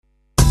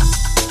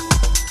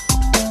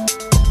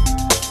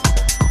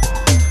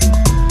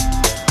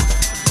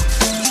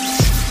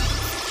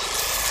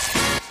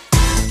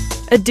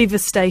A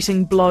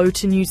devastating blow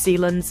to New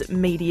Zealand's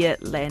media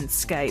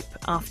landscape.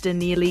 After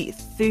nearly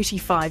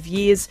 35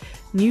 years,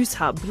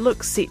 Newshub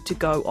looks set to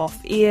go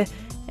off-air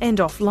and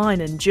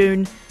offline in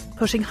June,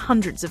 putting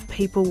hundreds of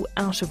people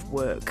out of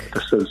work.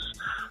 This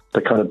is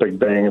the kind of big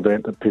bang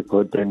event that people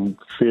had been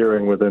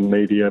fearing within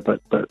media,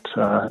 but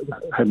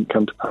hadn't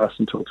come to pass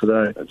until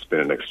today. It's been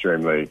an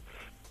extremely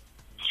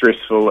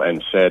stressful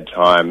and sad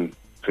time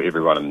for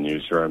everyone in the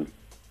newsroom,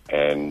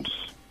 and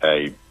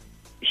a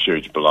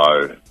huge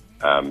blow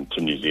to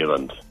New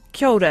Zealand.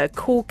 Kia ora,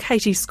 ko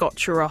Katie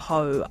Scotcher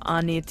aho,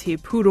 ane te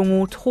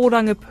pūrongo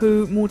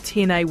tōrangapū mō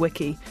tēnei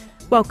wiki.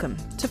 Welcome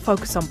to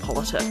Focus on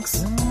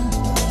Politics.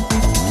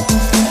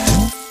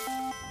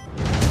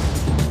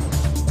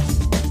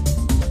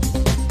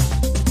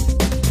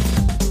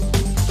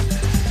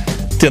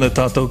 Tēnā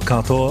tātou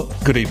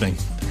katoa, good evening.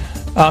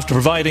 After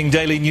providing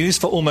daily news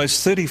for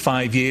almost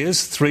 35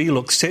 years, 3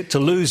 looks set to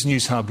lose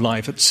Newshub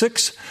Live at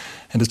 6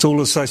 and its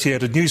all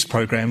associated news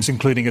programs,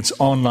 including its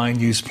online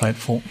news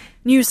platform.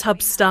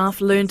 Newshub staff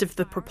learned of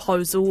the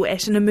proposal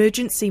at an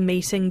emergency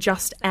meeting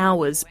just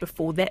hours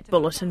before that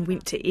bulletin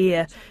went to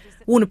air.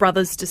 Warner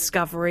Brothers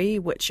Discovery,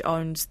 which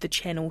owns the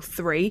Channel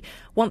 3,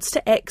 wants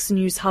to axe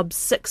Newshub's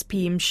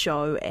 6pm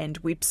show and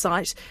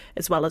website,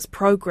 as well as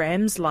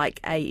programs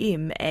like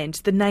AM and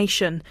The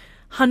Nation.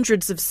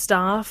 Hundreds of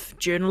staff,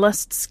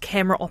 journalists,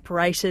 camera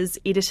operators,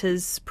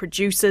 editors,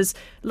 producers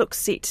look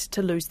set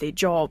to lose their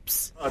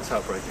jobs. It's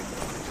heartbreaking,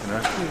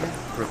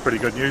 We're a pretty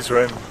good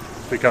newsroom.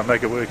 If we can't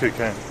make it work, who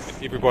can?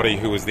 Everybody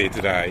who was there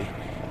today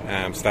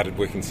started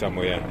working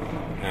somewhere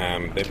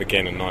that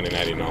began in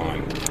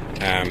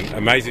 1989.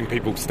 Amazing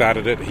people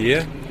started it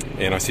here,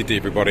 and I said to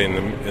everybody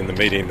in the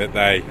meeting that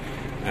they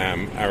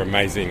are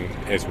amazing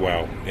as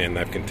well, and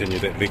they've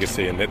continued that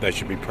legacy and that they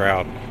should be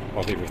proud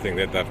of everything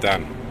that they've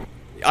done.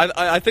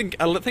 I think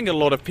a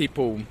lot of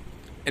people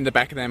in the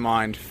back of their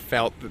mind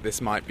felt that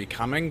this might be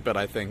coming, but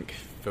I think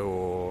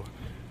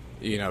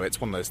it's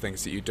one of those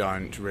things that you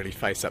don't really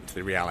face up to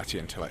the reality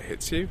until it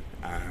hits you.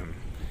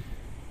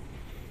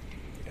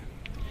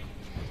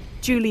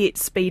 Juliet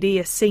Speedy,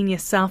 a senior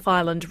South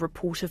Island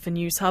reporter for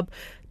Newshub,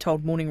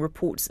 told Morning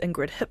Report's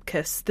Ingrid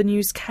Hipkiss the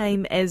news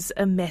came as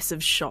a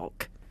massive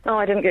shock. Oh,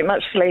 I didn't get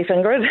much sleep,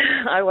 Ingrid.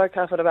 I woke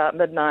up at about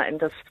midnight and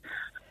just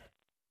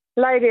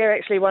lay there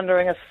actually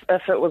wondering if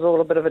it was all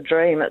a bit of a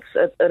dream. It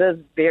is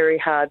very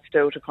hard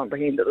still to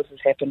comprehend that this has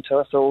happened to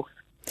us all.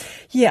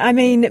 Yeah, I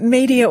mean,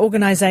 media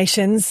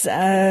organisations,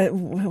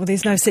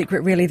 there's no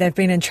secret really, they've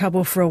been in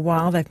trouble for a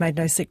while. They've made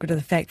no secret of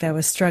the fact they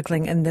were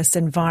struggling in this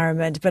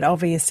environment, but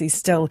obviously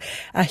still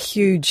a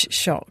huge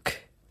shock.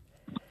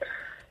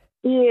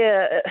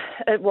 Yeah,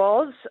 it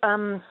was.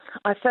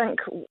 I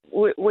think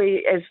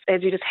we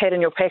as you just had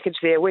in your package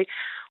there, we're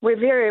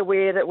very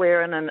aware that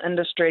we're in an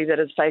industry that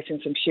is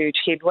facing some huge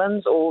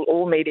headwinds.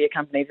 All media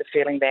companies are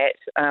feeling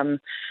that.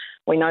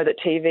 We know that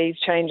TV's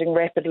changing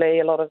rapidly.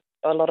 A lot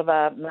of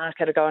our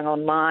market are going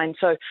online.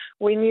 So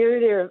we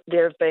knew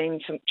there have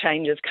been some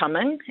changes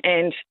coming.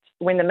 And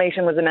when the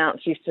meeting was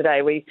announced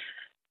yesterday, we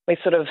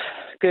sort of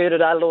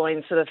girded our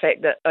loins to the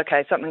fact that,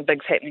 okay, something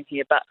big's happening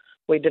here, but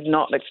we did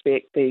not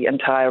expect the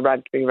entire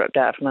rug to be ripped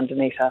out from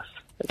underneath us.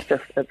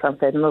 It's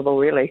unfathomable,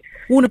 really.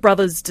 Warner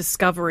Brothers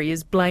Discovery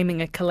is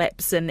blaming a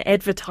collapse in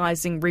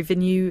advertising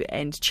revenue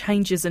and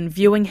changes in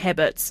viewing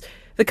habits.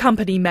 The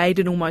company made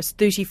an almost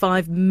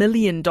 $35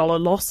 million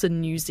loss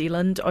in New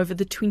Zealand over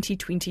the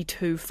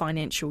 2022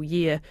 financial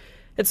year.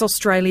 Its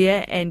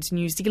Australia and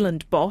New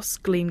Zealand boss,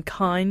 Glenn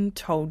Kine,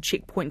 told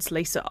Checkpoint's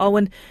Lisa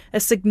Owen a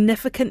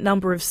significant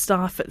number of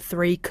staff at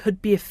 3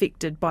 could be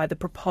affected by the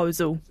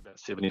proposal. About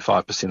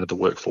 75% of the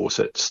workforce.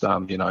 It's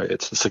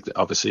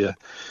obviously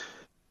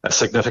a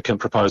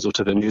significant proposal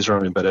to the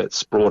newsroom, but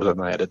it's broader than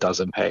that. It does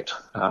impact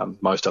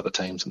most other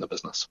teams in the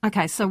business.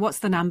 Okay, so what's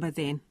the number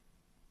then?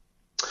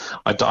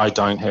 I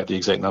don't have the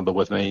exact number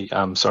with me.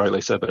 Sorry,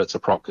 Lisa, but it's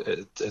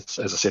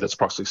as I said, it's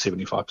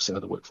approximately 75%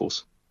 of the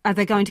workforce. Are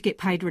they going to get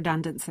paid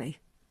redundancy?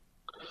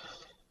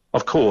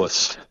 Of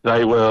course,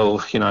 they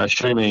will,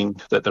 assuming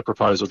that the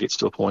proposal gets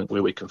to a point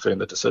where we confirm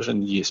the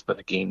decision, yes, but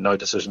again, no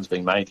decision's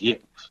been made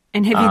yet.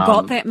 And have you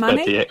got that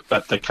money?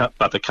 But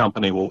the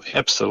company will,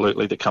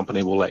 absolutely, the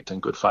company will act in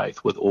good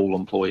faith with all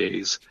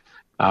employees.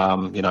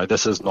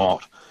 This is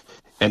not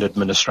an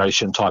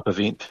administration type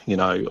event.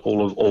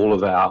 All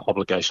of our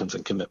obligations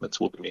and commitments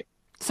will be met.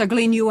 So,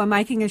 Glenn, you are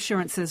making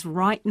assurances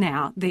right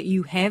now that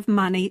you have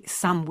money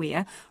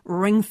somewhere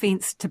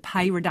ring-fenced to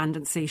pay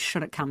redundancy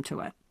should it come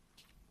to it.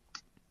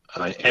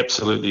 I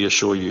absolutely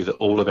assure you that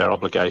all of our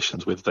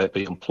obligations, whether that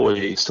be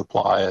employees,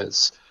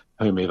 suppliers,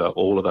 whomever,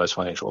 all of those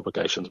financial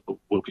obligations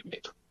will be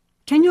met.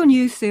 Can your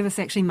news service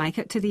actually make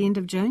it to the end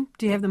of June?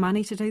 Do you have the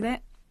money to do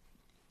that?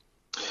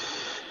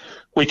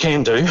 We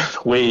can do.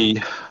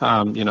 I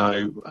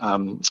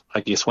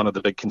guess one of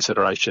the big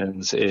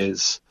considerations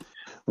is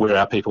where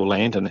our people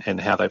land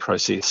and how they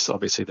process,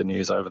 obviously, the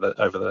news over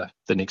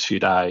the next few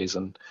days.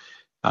 And,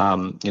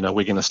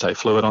 we're going to stay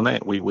fluid on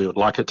that. We would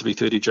like it to be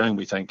 30 June.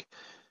 We think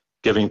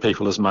giving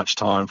people as much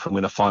time from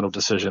when a final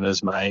decision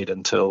is made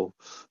until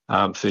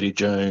 30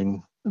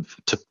 June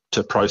to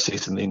to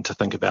process and then to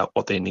think about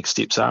what their next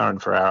steps are,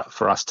 and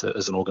for us to,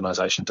 as an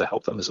organisation, to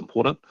help them is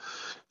important.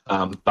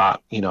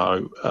 But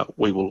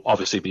we will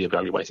obviously be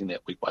evaluating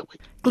that week by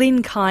week.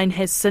 Glenn Kine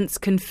has since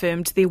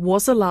confirmed there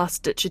was a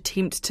last-ditch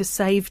attempt to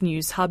save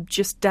Newshub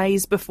just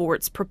days before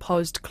its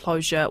proposed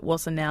closure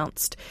was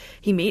announced.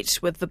 He met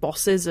with the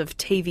bosses of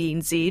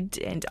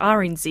TVNZ and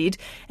RNZ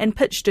and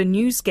pitched a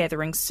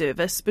news-gathering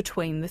service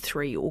between the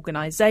three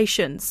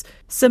organisations.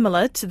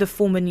 Similar to the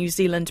former New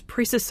Zealand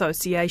Press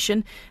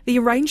Association, the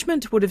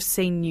arrangement would have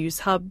seen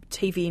Newshub,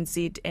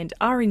 TVNZ and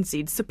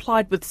RNZ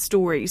supplied with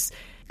stories.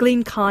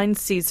 Glenn Kine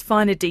says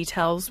finer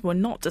details were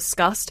not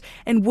discussed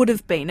and would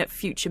have been at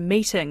future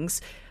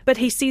meetings. But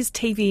he says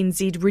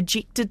TVNZ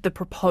rejected the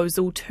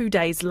proposal 2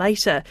 days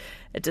later,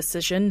 a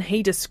decision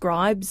he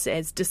describes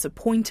as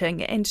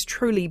disappointing and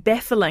truly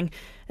baffling,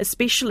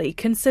 especially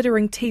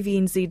considering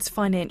TVNZ's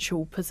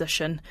financial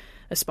position.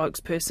 A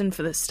spokesperson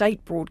for the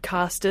state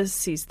broadcaster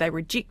says they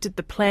rejected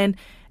the plan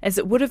as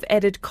it would have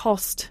added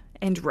cost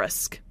and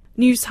risk.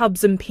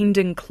 Newshub's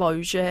impending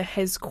closure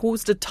has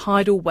caused a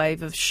tidal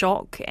wave of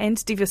shock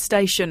and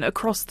devastation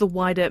across the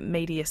wider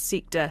media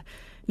sector.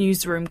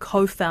 Newsroom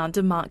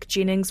co-founder Mark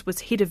Jennings was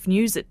head of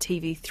news at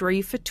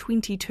TV3 for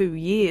 22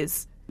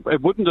 years.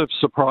 It wouldn't have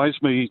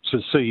surprised me to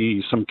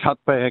see some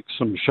cutbacks,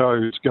 some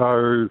shows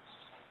go,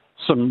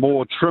 some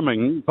more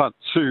trimming, but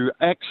to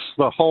axe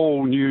the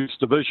whole news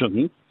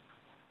division,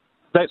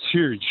 that's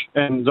huge,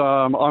 and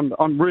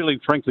I'm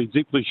really, frankly,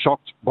 deeply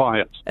shocked by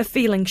it. A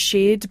feeling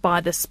shared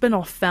by the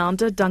spin-off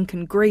founder,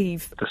 Duncan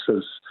Grieve. This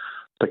is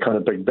the kind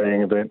of big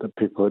bang event that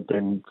people had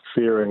been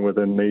fearing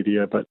within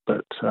media, but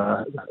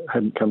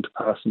hadn't come to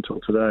pass until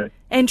today.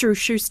 Andrew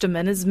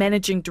Schusterman is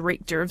Managing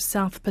Director of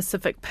South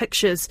Pacific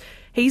Pictures.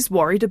 He's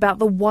worried about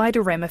the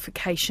wider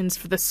ramifications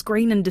for the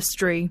screen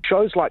industry.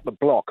 Shows like The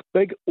Block,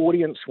 big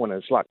audience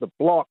winners like The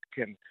Block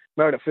and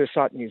Married at First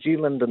Sight New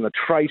Zealand and The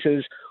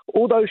Traitors,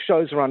 all those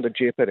shows are under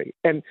jeopardy.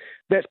 And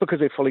that's because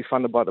they're fully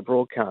funded by the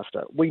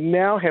broadcaster. We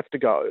now have to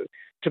go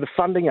to the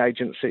funding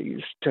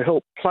agencies to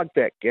help plug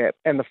that gap.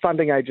 And the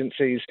funding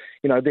agencies,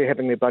 they're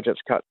having their budgets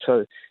cut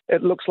too.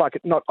 It looks like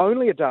it's not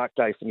only a dark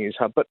day for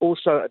Newshub, but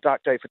also a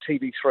dark day for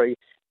TV3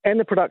 and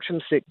the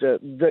production sector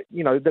that,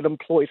 that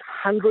employs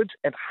hundreds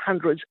and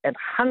hundreds and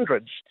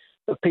hundreds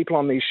of people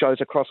on these shows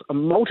across a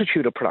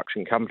multitude of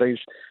production companies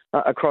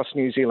across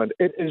New Zealand.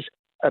 It is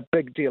a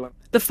big deal.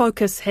 The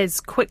focus has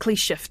quickly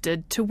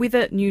shifted to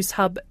whether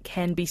Newshub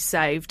can be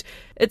saved.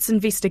 Its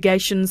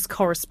investigations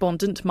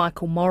correspondent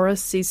Michael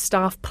Morris says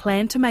staff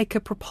plan to make a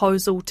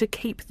proposal to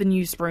keep the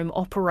newsroom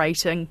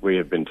operating. We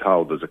have been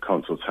told there's a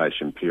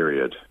consultation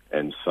period,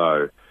 and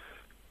so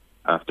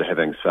after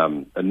having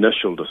some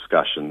initial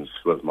discussions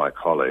with my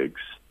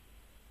colleagues,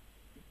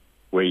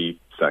 we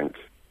think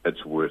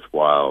it's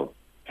worthwhile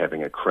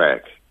having a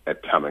crack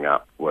at coming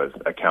up with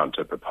a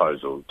counter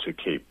proposal to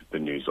keep the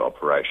news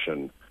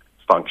operation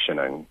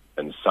functioning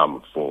in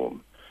some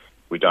form.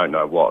 We don't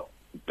know what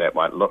that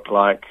might look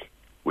like.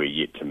 We're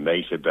yet to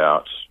meet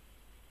about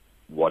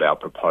what our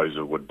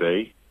proposal would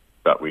be,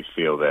 but we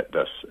feel that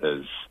this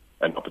is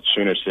an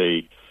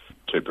opportunity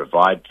to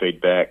provide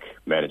feedback.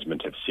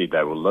 Management have said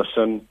they will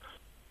listen,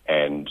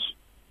 and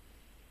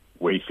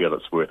we feel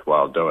it's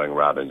worthwhile doing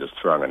rather than just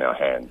throwing in our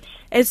hands.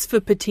 As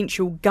for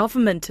potential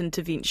government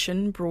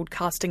intervention,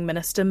 Broadcasting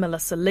Minister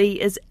Melissa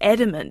Lee is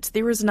adamant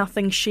there is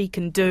nothing she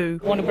can do.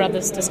 Warner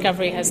Brothers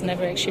Discovery has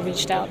never actually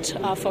reached out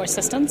for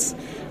assistance.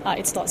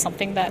 It's not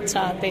something that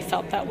they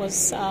felt that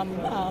was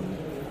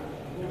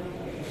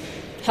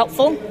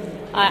helpful.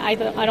 I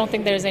don't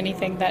think there's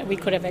anything that we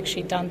could have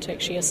actually done to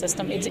actually assist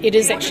them. It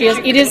is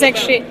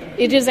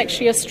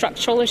actually a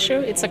structural issue.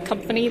 It's a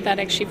company that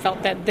actually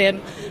felt that their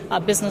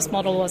business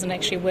model wasn't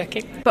actually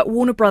working. But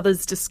Warner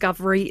Brothers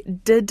Discovery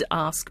did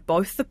ask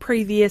both the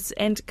previous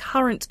and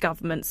current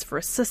governments for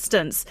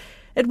assistance.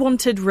 It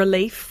wanted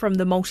relief from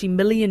the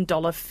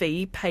multi-million-dollar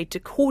fee paid to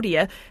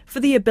Kordia for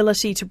the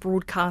ability to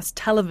broadcast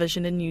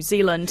television in New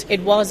Zealand.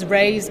 It was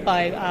raised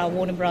by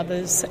Warner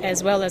Brothers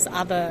as well as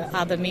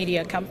other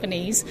media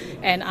companies,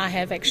 and I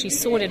have actually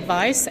sought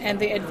advice, and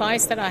the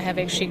advice that I have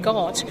actually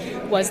got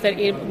was that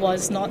it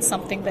was not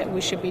something that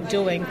we should be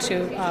doing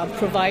to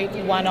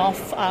provide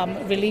one-off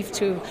relief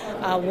to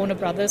Warner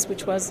Brothers,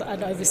 which was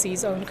an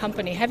overseas-owned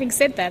company. Having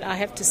said that, I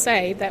have to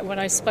say that when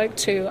I spoke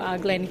to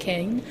Glenn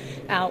King,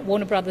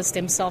 Warner Brothers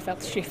himself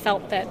actually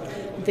felt that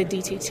the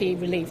DTT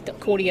relief, the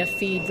Kordia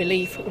feed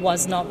relief,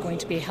 was not going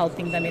to be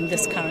helping them in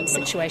this current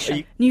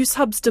situation.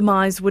 Newshub's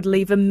demise would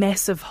leave a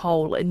massive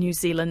hole in New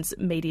Zealand's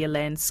media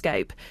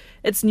landscape.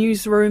 Its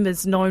newsroom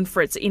is known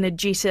for its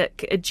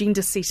energetic,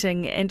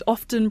 agenda-setting and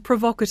often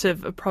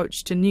provocative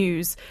approach to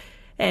news.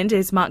 And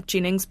as Mark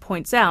Jennings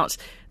points out,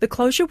 the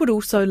closure would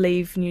also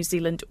leave New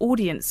Zealand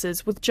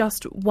audiences with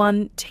just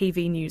one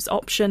TV news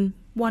option,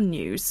 One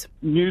News.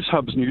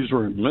 Newshub's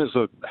newsroom, as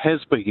it has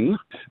been,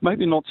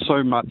 maybe not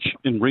so much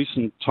in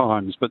recent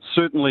times, but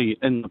certainly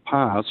in the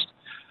past,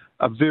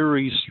 a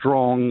very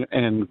strong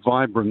and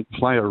vibrant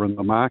player in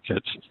the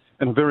market,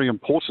 and a very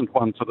important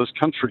one for this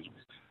country.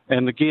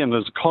 And again,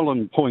 as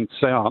Colin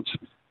points out,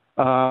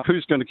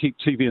 Who's going to keep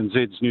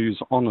TVNZ's news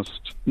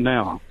honest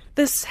now?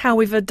 This,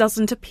 however,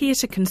 doesn't appear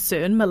to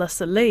concern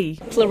Melissa Lee.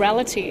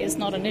 Plurality is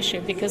not an issue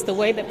because the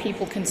way that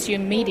people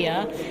consume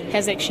media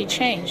has actually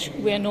changed.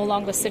 We're no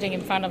longer sitting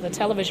in front of the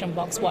television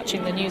box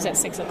watching the news at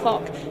 6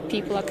 o'clock.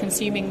 People are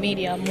consuming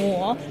media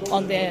more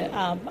on their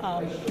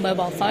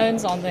mobile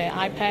phones, on their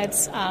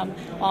iPads,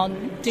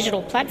 on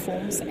digital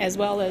platforms, as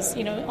well as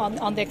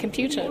on their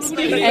computers.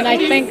 And I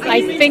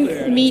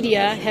think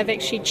media have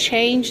actually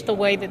changed the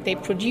way that they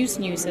produce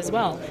news as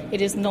well.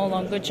 It is no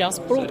longer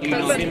just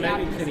broadcast.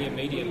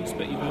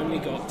 But you've only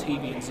got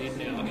TVNZ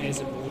now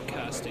as a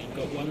broadcaster. You've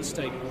got one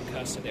state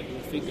broadcaster that will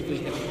effectively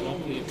have a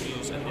monopoly of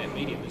news in that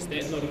medium. Is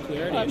that not a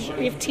clarity issue?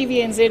 If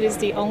TVNZ is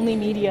the only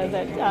media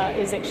that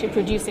is actually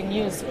producing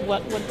news,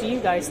 what do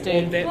you guys do?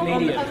 On that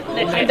medium.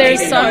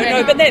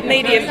 But that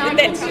medium...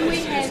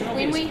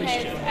 When we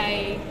have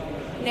a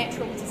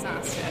natural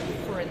disaster,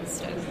 for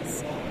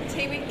instance,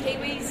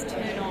 Kiwis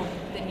turn on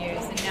the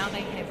news and now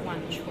they have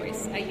one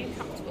choice. Are you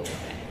comfortable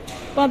with that?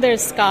 Well,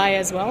 there's Sky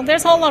as well.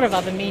 There's a whole lot of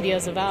other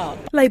medias about.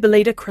 Labour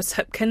leader Chris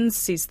Hipkins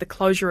says the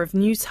closure of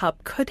Newshub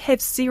could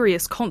have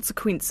serious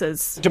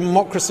consequences.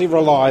 Democracy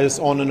relies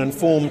on an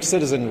informed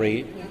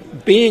citizenry.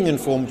 Being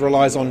informed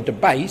relies on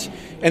debate,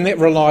 and that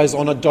relies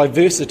on a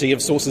diversity of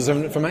sources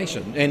of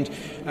information. And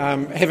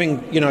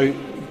having,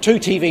 two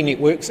TV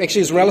networks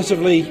actually is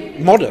relatively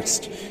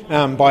modest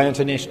by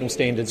international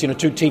standards. Two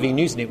TV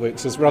news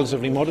networks is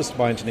relatively modest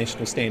by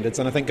international standards,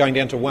 and I think going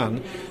down to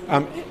one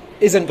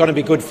isn't going to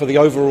be good for the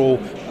overall,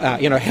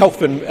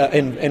 health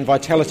and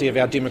vitality of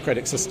our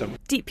democratic system.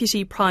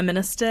 Deputy Prime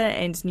Minister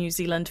and New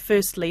Zealand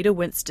First Leader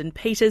Winston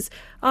Peters,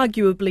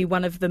 arguably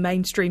one of the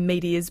mainstream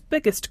media's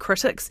biggest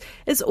critics,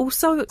 is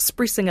also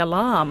expressing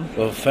alarm.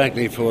 Well,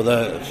 frankly, for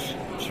the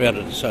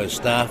 300 or so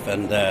staff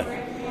and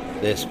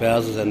their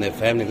spouses and their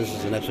family, this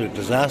is an absolute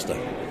disaster.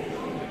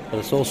 But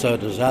it's also a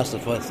disaster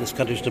for this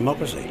country's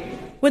democracy.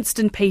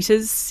 Winston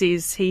Peters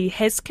says he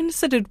has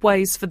considered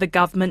ways for the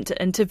government to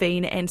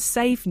intervene and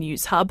save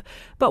Newshub,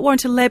 but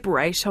won't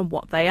elaborate on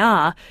what they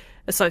are.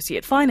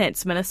 Associate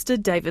Finance Minister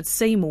David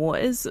Seymour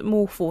is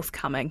more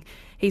forthcoming.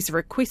 He's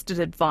requested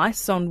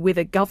advice on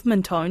whether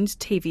government-owned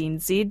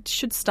TVNZ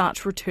should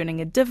start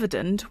returning a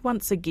dividend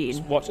once again.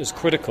 What is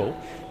critical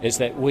is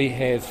that we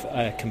have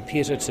a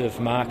competitive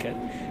market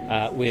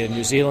where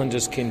New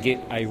Zealanders can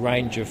get a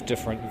range of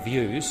different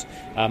views.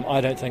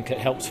 I don't think it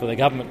helps for the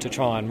government to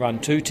try and run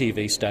two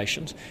TV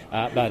stations,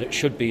 but it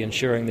should be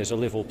ensuring there's a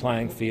level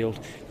playing field,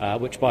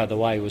 which, by the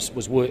way,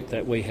 was work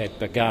that we had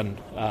begun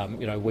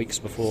weeks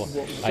before any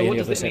of this happened. So what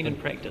does that mean in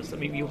practice? I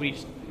mean, you'll be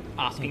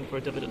asking for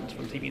a dividend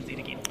from TVNZ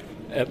again?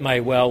 It may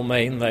well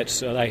mean that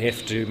they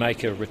have to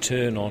make a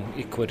return on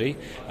equity,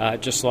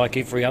 just like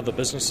every other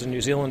business in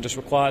New Zealand is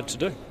required to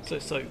do.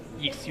 So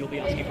yes, you'll be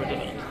asking for a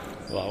dividend.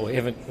 Well,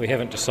 we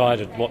haven't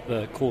decided what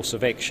the course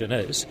of action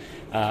is,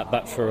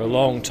 but for a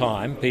long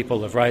time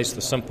people have raised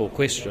the simple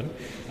question,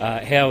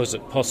 how is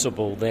it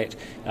possible that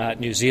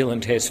New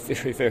Zealand has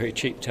very, very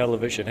cheap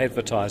television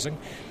advertising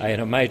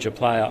and a major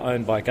player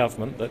owned by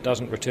government that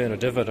doesn't return a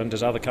dividend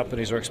as other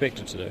companies are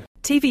expected to do?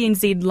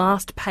 TVNZ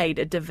last paid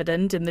a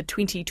dividend in the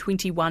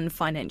 2021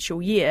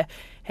 financial year,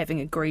 having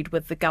agreed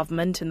with the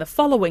government in the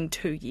following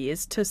 2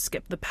 years to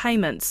skip the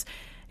payments.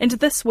 And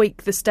this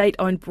week, the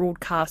state-owned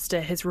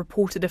broadcaster has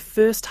reported a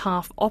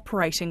first-half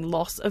operating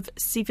loss of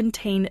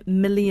 $17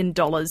 million,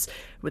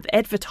 with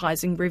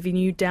advertising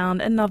revenue down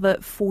another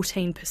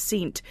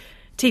 14%.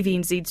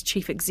 TVNZ's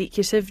chief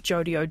executive,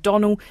 Jodie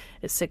O'Donnell,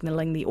 is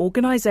signalling the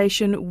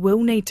organisation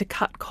will need to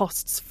cut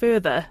costs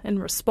further in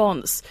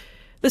response.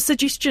 The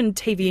suggestion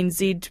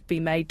TVNZ be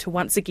made to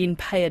once again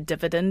pay a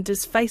dividend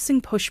is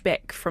facing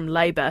pushback from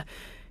Labour.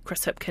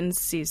 Chris Hipkins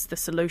says the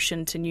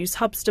solution to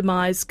Newshub's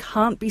demise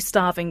can't be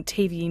starving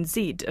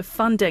TVNZ of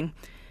funding.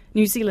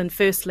 New Zealand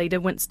First Leader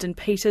Winston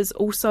Peters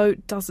also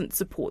doesn't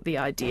support the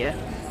idea.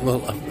 Well,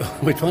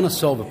 we're trying to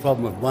solve a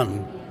problem with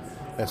one,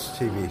 that's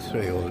TV3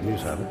 or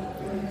Newshub.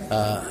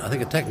 I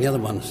think attacking the other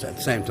ones at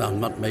the same time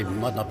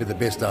might not be the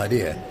best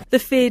idea. The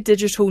Fair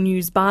Digital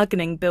News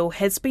Bargaining Bill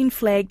has been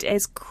flagged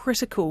as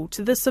critical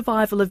to the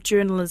survival of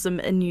journalism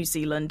in New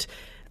Zealand.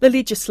 The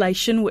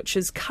legislation, which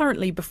is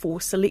currently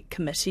before Select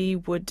Committee,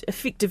 would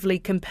effectively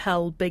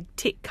compel big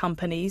tech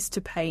companies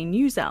to pay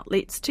news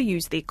outlets to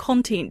use their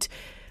content.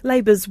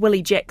 Labour's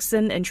Willie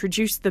Jackson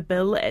introduced the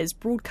bill as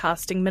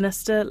Broadcasting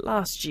Minister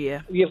last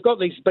year. You've got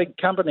these big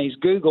companies.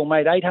 Google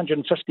made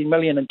 $850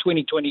 million in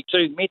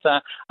 2022,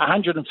 Meta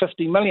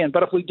 $150 million.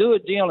 But if we do a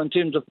deal in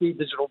terms of fair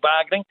digital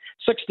bargaining,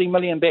 $60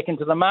 million back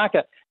into the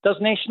market, does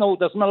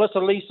Melissa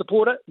Lee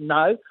support it?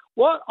 No.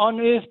 What on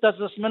earth does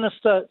this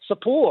minister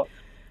support?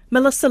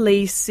 Melissa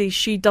Lee says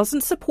she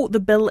doesn't support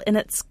the bill in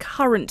its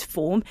current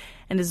form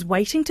and is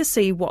waiting to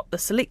see what the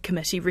Select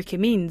Committee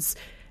recommends.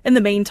 In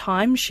the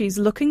meantime, she's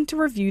looking to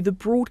review the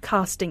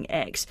Broadcasting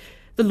Act.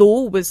 The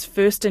law was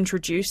first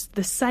introduced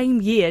the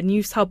same year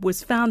Newshub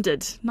was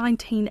founded,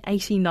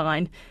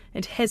 1989,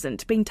 and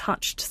hasn't been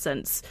touched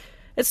since.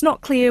 It's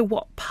not clear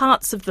what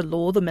parts of the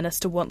law the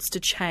minister wants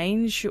to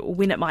change or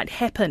when it might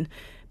happen,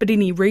 But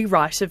any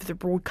rewrite of the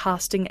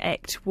Broadcasting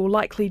Act will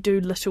likely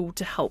do little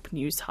to help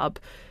Newshub.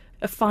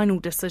 A final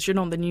decision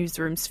on the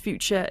newsroom's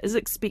future is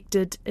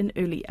expected in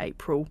early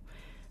April.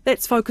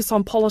 That's Focus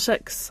on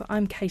Politics.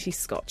 I'm Katie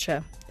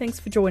Scotcher. Thanks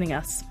for joining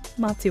us.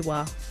 Mā te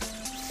wā.